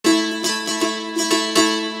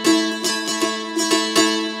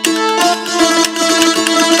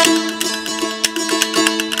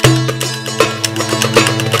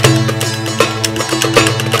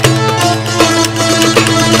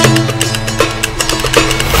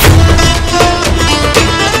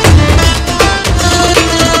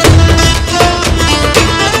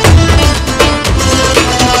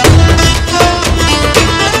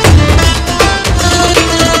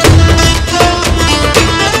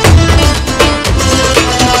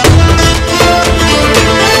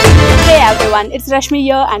everyone, it's Rashmi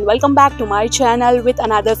here and welcome back to my channel with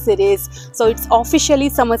another series. So it's officially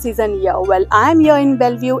summer season here. Well, I'm here in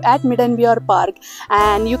Bellevue at Meydenbaur Park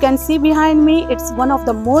and you can see behind me it's one of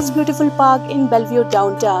the most beautiful park in Bellevue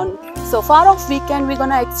downtown. So far off weekend we're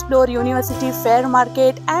gonna explore University Fair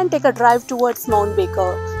Market and take a drive towards Mount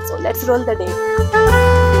Baker. So let's roll the day.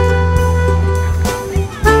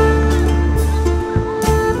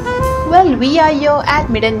 Well, we are here at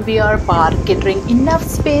Meydenbaur Park, catering enough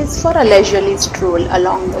space for a leisurely stroll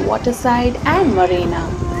along the waterside and marina.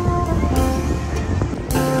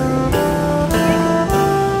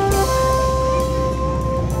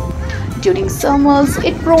 During summers,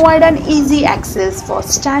 it provides an easy access for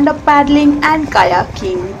stand-up paddling and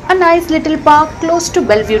kayaking. A nice little park close to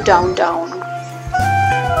Bellevue downtown.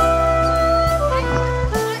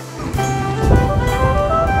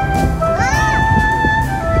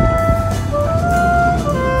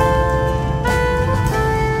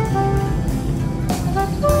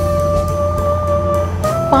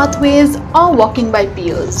 Pathways or walking by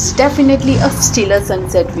piers. Definitely a stellar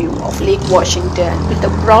sunset view of Lake Washington with a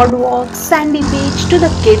broad walk, sandy beach to the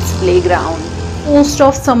kids' playground. Most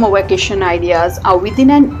of summer vacation ideas are within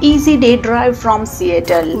an easy day drive from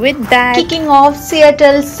Seattle. With that, kicking off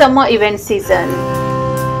Seattle's summer event season.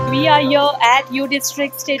 We are here at U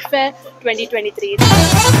District State Fair 2023.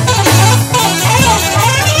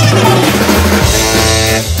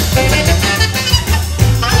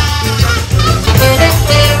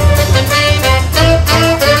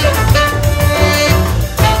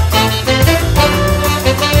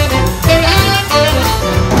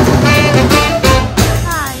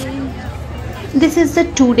 This is the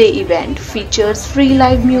two-day event, features free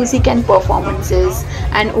live music and performances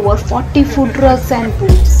and over 40 food trucks and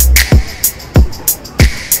booths.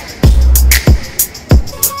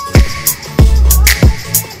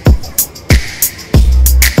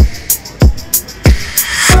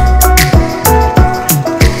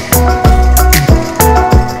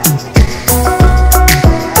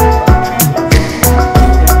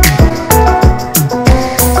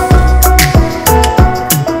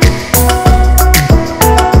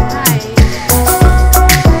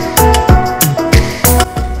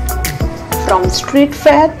 From street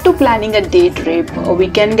fair to planning a day trip, a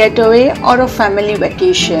weekend getaway or a family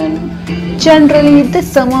vacation. Generally, the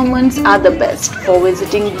summer months are the best for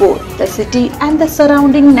visiting both the city and the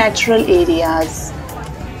surrounding natural areas.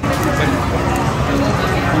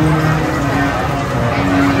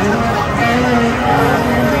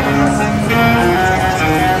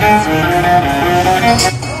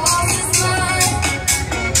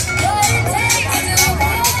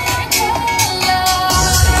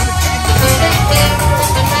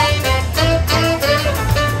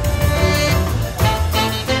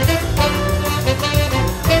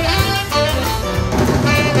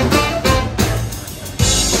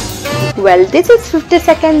 Well, this is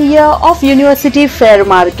 52nd year of University Fair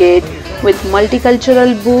Market with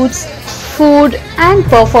multicultural booths, food and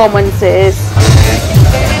performances.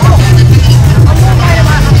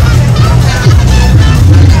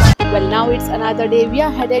 Well, now it's another day. We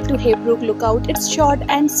are headed to HEYBROOK Lookout. It's short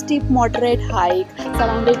and steep moderate hike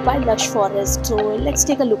surrounded by lush forest. So let's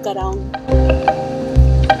take a look around.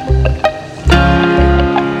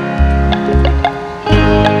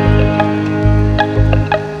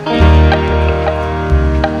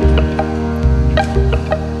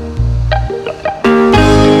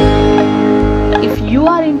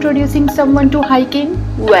 Introducing someone to hiking?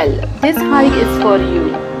 Well, this hike is for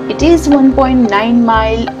you. It is 1.9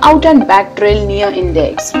 mile out and back trail near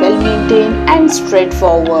Index, well maintained and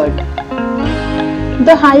straightforward.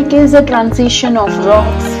 The hike is a transition of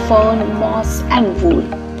rocks, fern, moss and wood.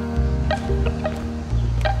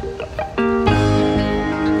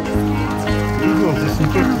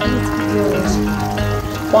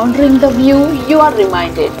 Pondering the view, you are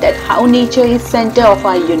reminded that how nature is center of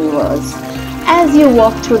our universe. As you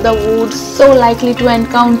walk through the woods, so likely to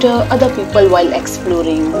encounter other people while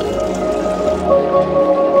exploring.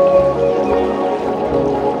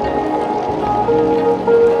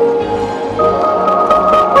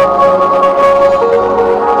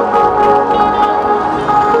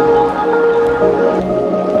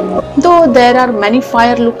 Though there are many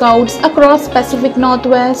fire lookouts across Pacific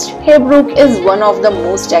Northwest, HEYBROOK is one of the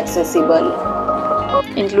most accessible.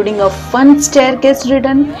 Including a fun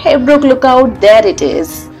staircase-ridden HEYBROOK Lookout, there it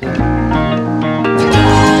is.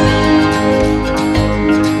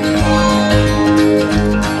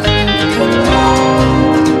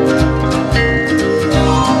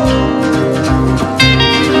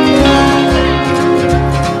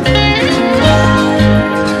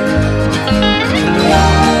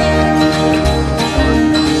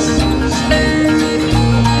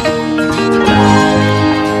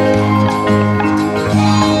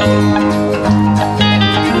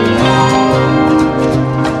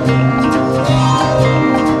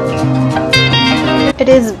 It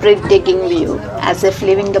is breathtaking view, as if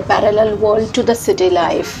living the parallel world to the city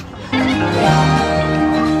life.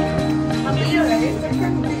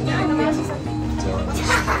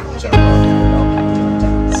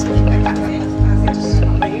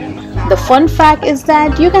 The fun fact is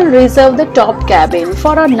that you can reserve the top cabin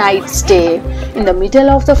for a night stay in the middle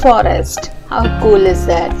of the forest. How cool is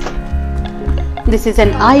that? This is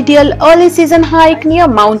an ideal early season hike near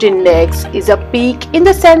Mount Index. Is a peak in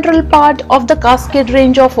the central part of the Cascade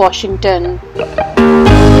Range of Washington.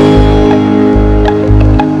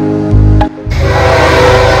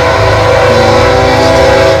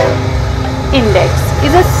 Index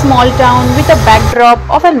is a small town with a backdrop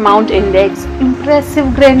of a Mount Index,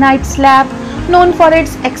 impressive granite slab known for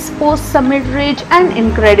its exposed summit ridge and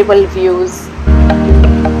incredible views.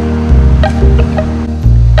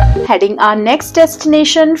 Heading our next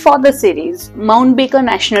destination for the series, Mount Baker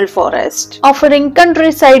National Forest, offering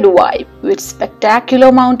countryside vibe with spectacular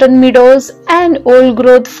mountain meadows and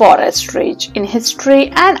old-growth forest rich in history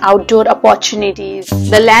and outdoor opportunities.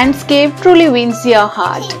 The landscape truly wins your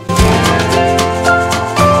heart.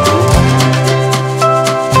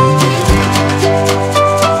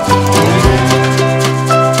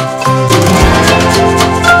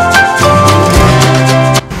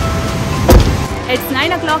 It's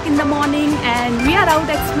 9 o'clock in the morning and we are out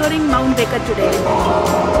exploring Mount Baker today.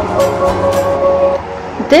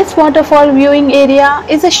 This waterfall viewing area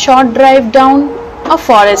is a short drive down a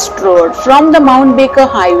forest road from the Mount Baker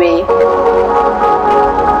Highway.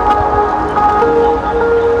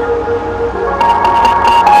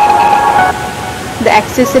 The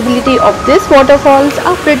accessibility of these waterfalls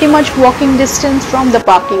are pretty much walking distance from the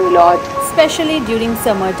parking lot. Especially during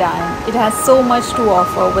summertime, it has so much to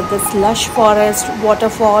offer with this lush forest,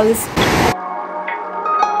 waterfalls.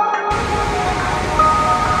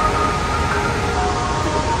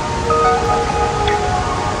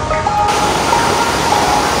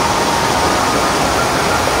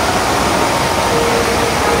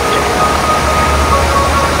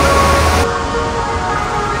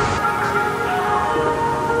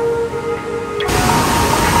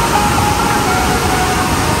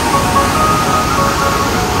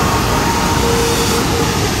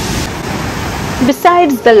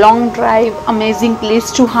 Besides the long drive, amazing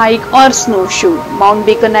place to hike or snowshoe, Mount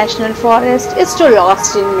Baker National Forest is too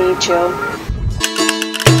lost in nature.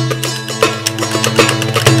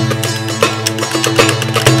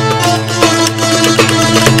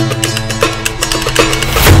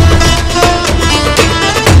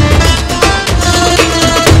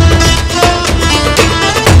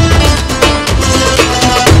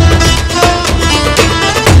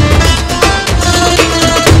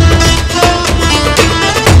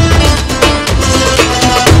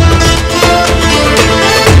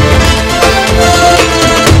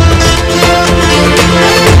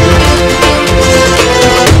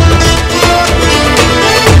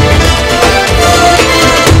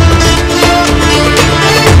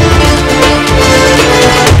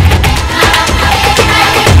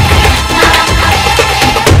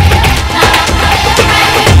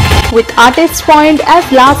 With Artist Point as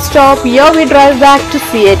last stop, here we drive back to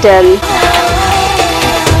Seattle.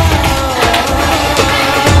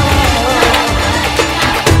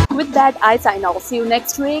 With that, I sign off. See you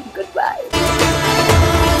next week.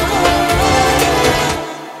 Goodbye.